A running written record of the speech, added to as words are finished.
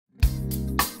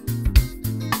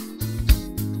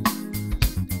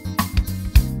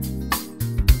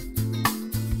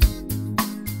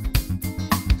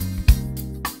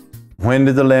When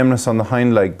did the lameness on the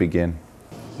hind leg begin?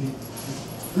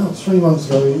 About 3 months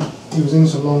ago, he was in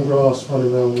some long grass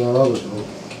running around with our other dog,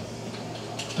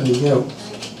 and he yelped.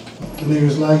 And he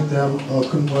was laid down, I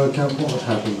couldn't work out what had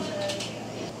happened.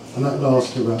 And that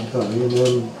lasted about a day, and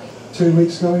then 2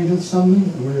 weeks ago he did something,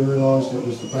 and we realised it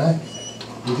was the back.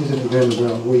 He did it again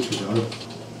about a week ago,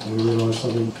 and we realised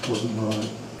something wasn't right.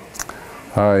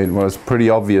 Alright, well it's pretty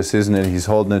obvious, isn't it? He's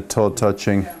holding it toe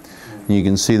touching. You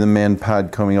can see the main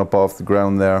pad coming up off the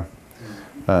ground there,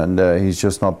 and he's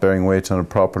just not bearing weight on it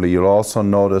properly. You'll also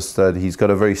notice that he's got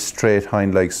a very straight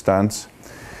hind leg stance.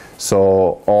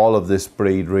 So all of this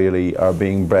breed really are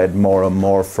being bred more and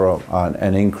more for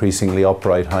an increasingly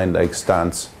upright hind leg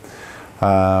stance.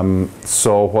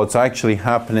 So what's actually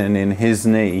happening in his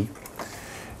knee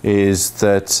is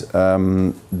that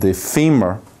the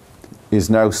femur is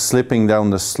now slipping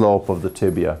down the slope of the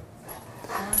tibia,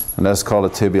 and that's called a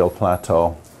tibial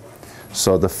plateau.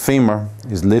 So the femur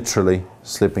is literally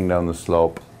slipping down the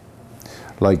slope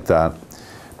like that,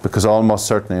 because almost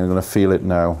certainly, I'm going to feel it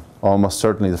now, almost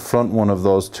certainly the front one of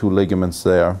those two ligaments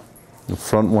there, the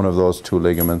front one of those two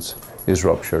ligaments is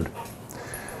ruptured.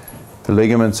 The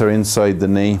ligaments are inside the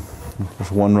knee.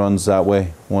 One runs that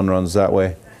way, one runs that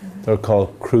way. They're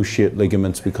called cruciate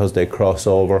ligaments because they cross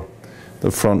over.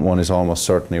 The front one is almost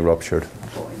certainly ruptured.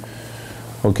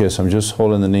 Okay, so I'm just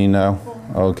holding the knee now.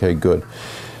 Okay, good.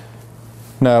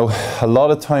 Now, a lot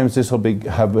of times this will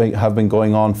have been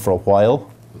going on for a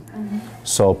while,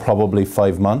 so probably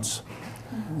 5 months,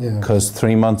 because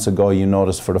 3 months ago you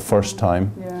noticed for the first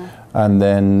time, and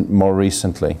then more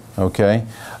recently, okay?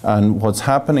 And what's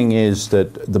happening is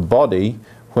that the body,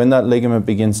 when that ligament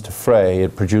begins to fray,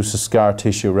 it produces scar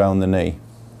tissue around the knee,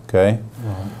 okay?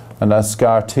 And that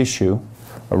scar tissue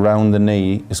around the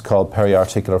knee is called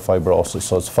periarticular fibrosis,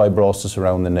 so it's fibrosis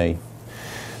around the knee.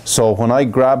 So when I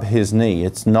grab his knee,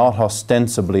 it's not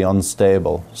ostensibly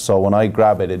unstable. So when I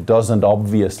grab it, it doesn't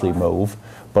obviously move,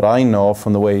 but I know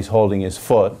from the way he's holding his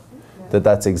foot that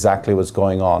that's exactly what's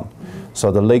going on.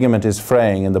 So the ligament is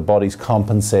fraying and the body's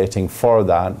compensating for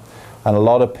that. And a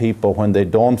lot of people, when they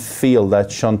don't feel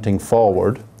that shunting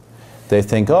forward, they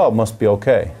think, oh, it must be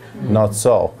okay. Not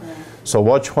so. So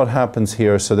watch what happens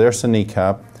here. So there's the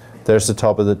kneecap, there's the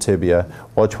top of the tibia.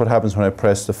 Watch what happens when I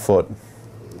press the foot.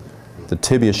 The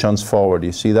tibia shunts forward.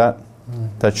 You see that?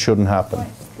 That shouldn't happen.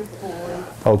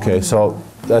 Okay, so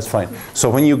that's fine. So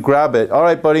when you grab it, all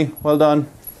right, buddy, well done.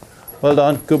 Well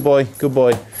done, good boy, good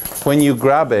boy. When you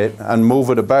grab it and move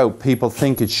it about, people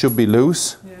think it should be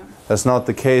loose. That's not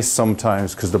the case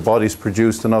sometimes because the body's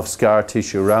produced enough scar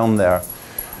tissue around there.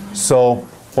 So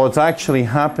what's actually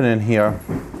happening here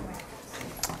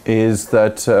is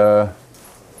that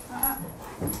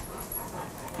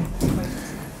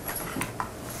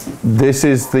this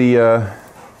is the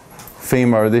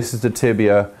femur, this is the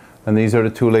tibia, and these are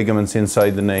the two ligaments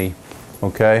inside the knee,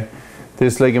 okay?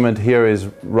 This ligament here is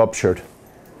ruptured.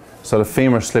 So the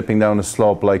femur is slipping down the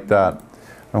slope like that.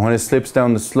 And when it slips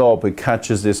down the slope, it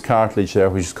catches this cartilage there,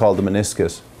 which is called the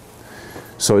meniscus.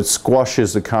 So it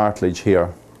squashes the cartilage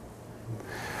here.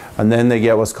 And then they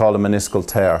get what's called a meniscal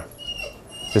tear.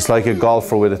 It's like a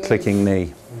golfer with a clicking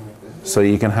knee. So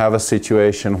you can have a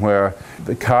situation where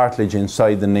the cartilage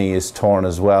inside the knee is torn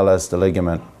as well as the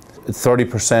ligament.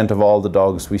 30% of all the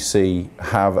dogs we see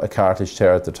have a cartilage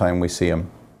tear at the time we see them.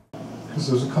 Because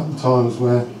there was a couple of times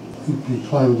where he'd be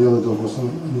playing with the other dog or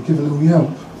something and he'd give a little yelp.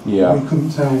 Yeah. We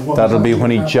couldn't tell what. That'll be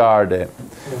when he jarred it.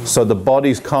 Yeah. So the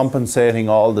body's compensating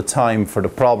all the time for the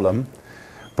problem,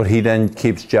 but he then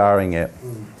keeps jarring it.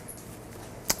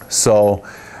 So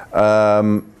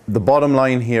the bottom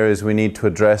line here is we need to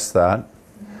address that.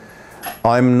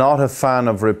 I'm not a fan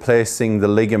of replacing the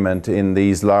ligament in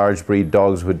these large breed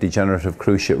dogs with degenerative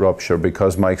cruciate rupture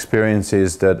because my experience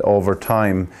is that over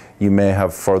time you may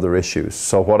have further issues.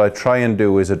 So what I try and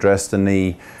do is address the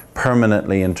knee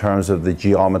permanently in terms of the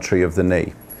geometry of the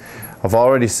knee. I've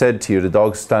already said to you the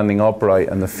dog's standing upright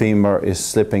and the femur is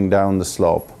slipping down the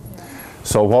slope.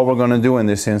 So what we're going to do in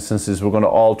this instance is we're going to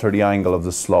alter the angle of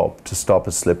the slope to stop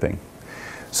it slipping.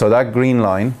 So that green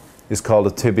line is called a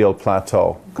tibial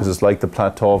plateau because it's like the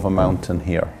plateau of a mountain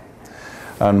here.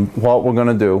 And what we're going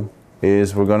to do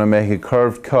is we're going to make a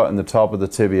curved cut in the top of the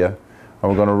tibia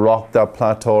and we're going to rock that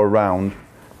plateau around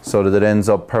so that it ends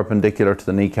up perpendicular to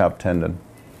the kneecap tendon.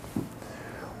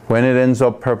 When it ends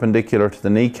up perpendicular to the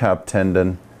kneecap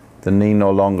tendon, the knee no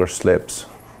longer slips.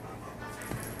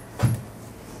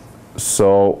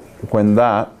 So when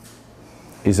that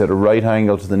is at a right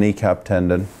angle to the kneecap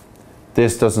tendon,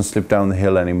 this doesn't slip down the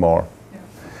hill anymore.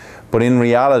 But in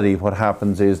reality what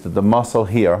happens is that the muscle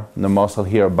here and the muscle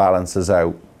here balances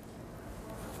out.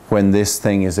 when this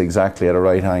thing is exactly at a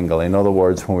right angle. In other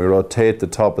words, when we rotate the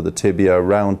top of the tibia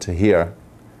around to here,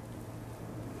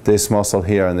 this muscle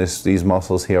here and these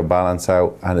muscles here balance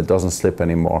out and it doesn't slip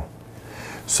anymore.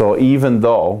 So even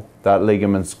though that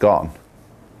ligament's gone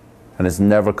and it's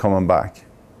never coming back,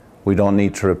 we don't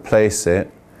need to replace it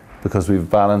because we've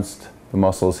balanced the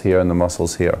muscles here and the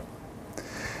muscles here.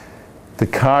 The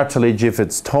cartilage, if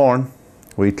it's torn,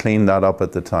 we clean that up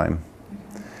at the time.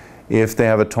 If they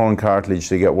have a torn cartilage,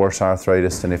 they get worse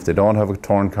arthritis than if they don't have a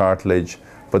torn cartilage,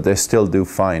 but they still do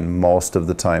fine most of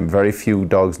the time. Very few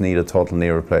dogs need a total knee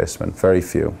replacement, very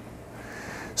few.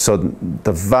 So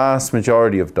the vast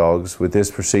majority of dogs with this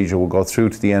procedure will go through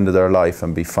to the end of their life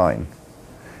and be fine.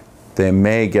 They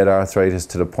may get arthritis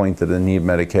to the point that they need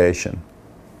medication,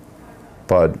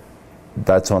 but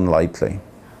that's unlikely.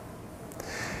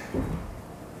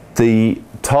 The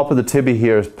top of the tibia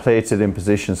here is plated in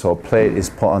position, so a plate is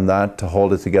put on that to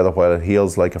hold it together while it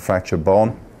heals like a fractured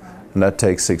bone, and that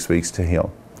takes 6 weeks to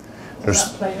heal.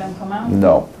 Does that plate then come out?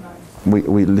 No,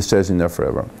 it stays in there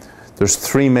forever. There's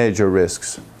 3 major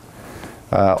risks.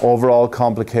 Overall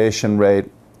complication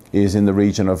rate is in the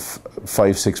region of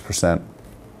 5–6%.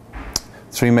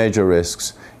 3 major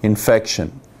risks.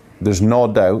 Infection. There's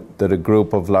no doubt that a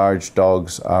group of large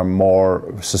dogs are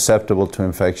more susceptible to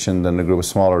infection than a group of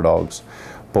smaller dogs.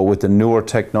 But with the newer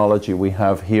technology we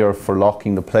have here for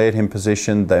locking the plate in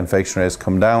position, the infection rates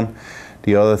come down.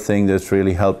 The other thing that's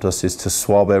really helped us is to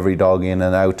swab every dog in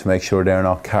and out to make sure they're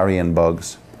not carrying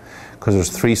bugs. Because there's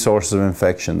 3 sources of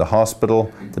infection: the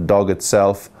hospital, the dog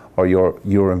itself, or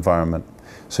your environment.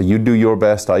 So you do your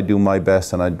best, I do my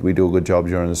best, and we do a good job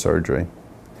during the surgery.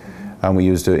 And we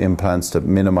use the implants to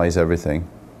minimize everything.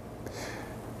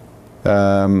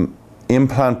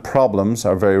 Implant problems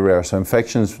are very rare. So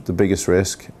infection's the biggest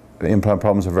risk. Implant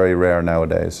problems are very rare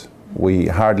nowadays. We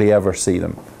hardly ever see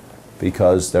them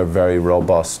because they're very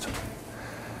robust.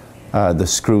 The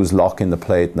screws lock in the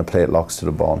plate and the plate locks to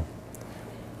the bone.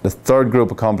 The third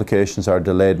group of complications are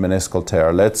delayed meniscal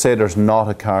tear. Let's say there's not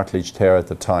a cartilage tear at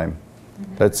the time.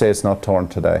 Let's say it's not torn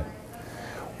today.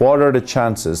 What are the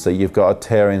chances that you've got a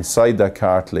tear inside that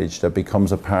cartilage that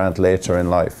becomes apparent later in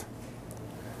life?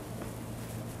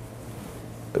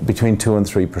 Between 2 and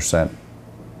 3%.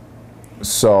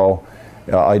 So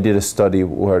I did a study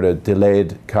where the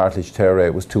delayed cartilage tear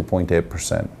rate was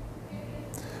 2.8%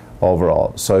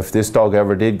 overall. So if this dog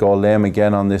ever did go lame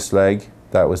again on this leg,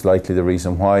 that was likely the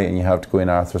reason why, and you have to go in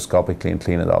arthroscopically and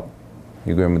clean it up.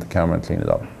 You go in with the camera and clean it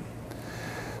up.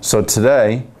 So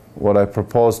today, what I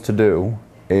propose to do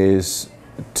is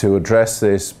to address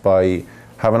this by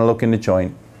having a look in the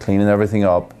joint, cleaning everything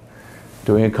up,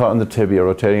 doing a cut on the tibia,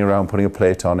 rotating around, putting a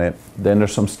plate on it. Then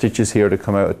there's some stitches here to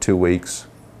come out at 2 weeks.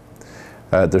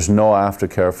 There's no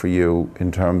aftercare for you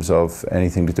in terms of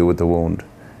anything to do with the wound.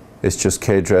 It's just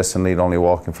cage rest and lead only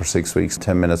walking for 6 weeks,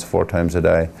 10 minutes 4 times a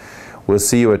day. We'll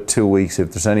see you at 2 weeks.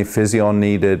 If there's any physio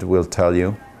needed, we'll tell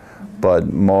you.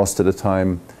 But most of the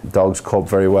time, dogs cope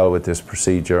very well with this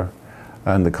procedure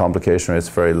and the complication rate is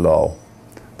very low.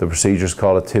 The procedure is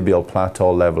called a tibial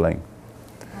plateau leveling.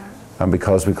 And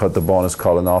because we cut the bone, it's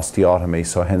called an osteotomy,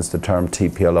 so hence the term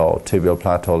TPLO, tibial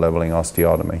plateau leveling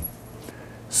osteotomy.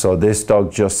 So this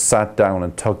dog just sat down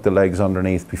and tucked the legs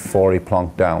underneath before he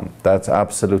plonked down. That's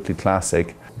absolutely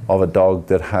classic of a dog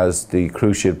that has the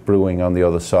cruciate brewing on the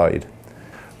other side,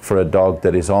 for a dog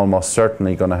that is almost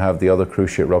certainly going to have the other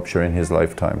cruciate rupture in his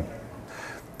lifetime.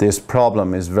 This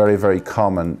problem is very, very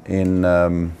common in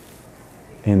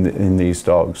these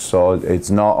dogs, so it's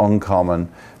not uncommon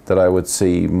that I would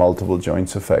see multiple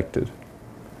joints affected,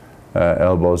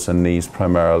 elbows and knees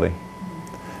primarily,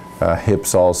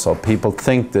 hips also. People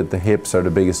think that the hips are the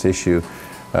biggest issue.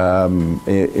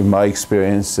 In my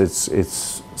experience, it's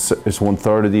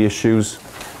 1/3 of the issues.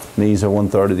 Knees are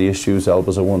 1/3 of the issues.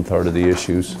 Elbows are 1/3 of the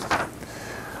issues.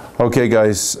 Okay,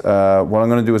 guys. What I'm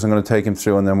going to do is I'm going to take him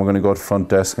through, and then we're going to go to front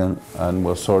desk and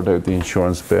we'll sort out the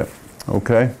insurance bit.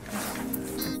 Okay.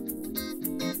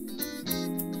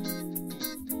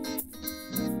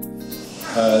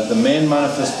 The main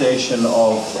manifestation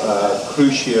of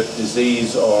cruciate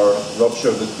disease or rupture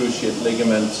of the cruciate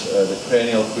ligament, the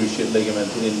cranial cruciate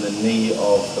ligament in the knee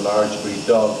of the large breed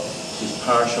dog, is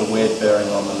partial weight bearing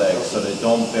on the legs. So they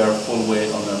don't bear full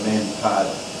weight on their main pad,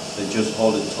 they just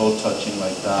hold it toe touching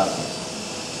like that.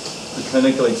 The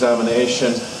clinical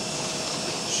examination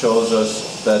shows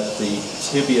us that the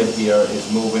tibia here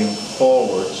is moving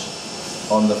forwards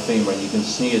on the femur. You can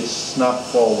see it snap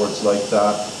forwards like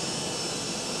that,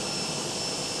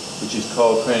 which is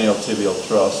called cranial tibial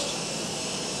thrust.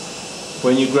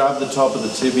 When you grab the top of the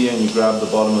tibia and you grab the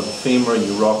bottom of the femur,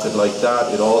 you rock it like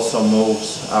that. It also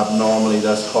moves abnormally.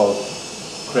 That's called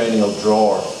cranial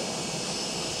drawer.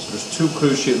 So there's two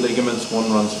cruciate ligaments.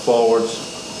 One runs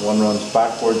forwards, one runs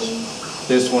backwards.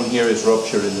 This one here is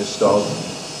ruptured in this dog,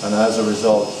 and as a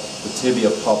result, the tibia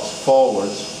pops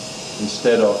forwards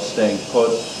instead of staying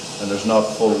put, and there's not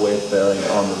full weight bearing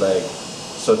on the leg.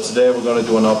 So today we're going to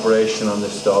do an operation on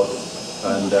this dog,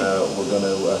 and we're going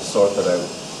to sort that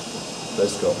out.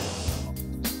 Let's go.